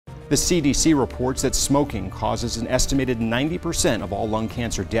The CDC reports that smoking causes an estimated 90% of all lung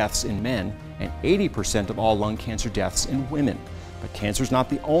cancer deaths in men and 80% of all lung cancer deaths in women. But cancer is not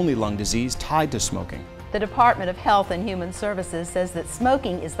the only lung disease tied to smoking. The Department of Health and Human Services says that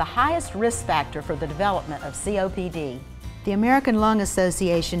smoking is the highest risk factor for the development of COPD. The American Lung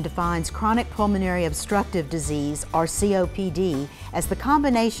Association defines chronic pulmonary obstructive disease, or COPD, as the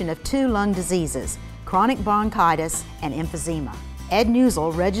combination of two lung diseases, chronic bronchitis and emphysema. Ed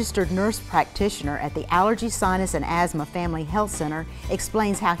Neuzil, registered nurse practitioner at the Allergy, Sinus and Asthma Family Health Center,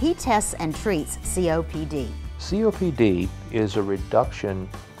 explains how he tests and treats COPD. COPD is a reduction,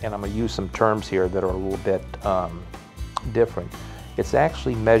 and I'm going to use some terms here that are a little bit different. It's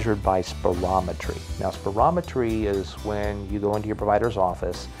actually measured by spirometry. Now, spirometry is when you go into your provider's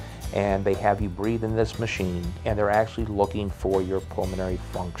office and they have you breathe in this machine and they're actually looking for your pulmonary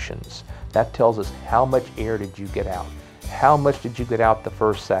functions. That tells us how much air did you get out, how much did you get out the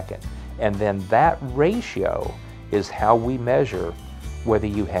first second, and then that ratio is how we measure whether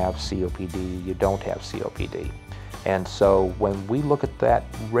you have COPD, you don't have COPD. And so when we look at that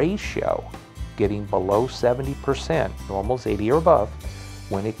ratio, getting below 70%, normal is 80 or above,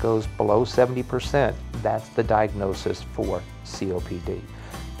 when it goes below 70%, that's the diagnosis for COPD.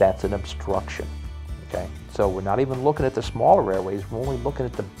 That's an obstruction, okay? So we're not even looking at the smaller airways, we're only looking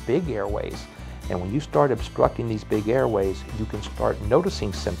at the big airways. And when you start obstructing these big airways, you can start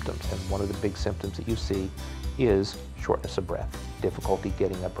noticing symptoms. And one of the big symptoms that you see is shortness of breath, difficulty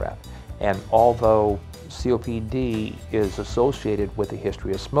getting a breath. And although COPD is associated with a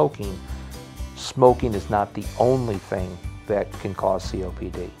history of smoking, smoking is not the only thing that can cause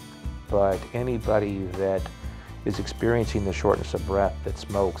COPD. But anybody that is experiencing the shortness of breath that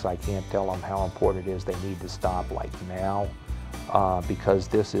smokes, I can't tell them how important it is they need to stop like now, because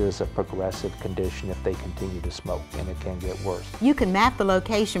this is a progressive condition if they continue to smoke, and it can get worse. You can map the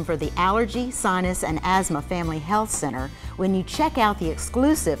location for the Allergy, Sinus and Asthma Family Health Center when you check out the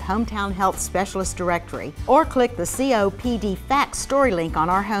exclusive Hometown Health Specialist Directory or click the COPD Facts story link on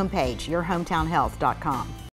our homepage, yourhometownhealth.com.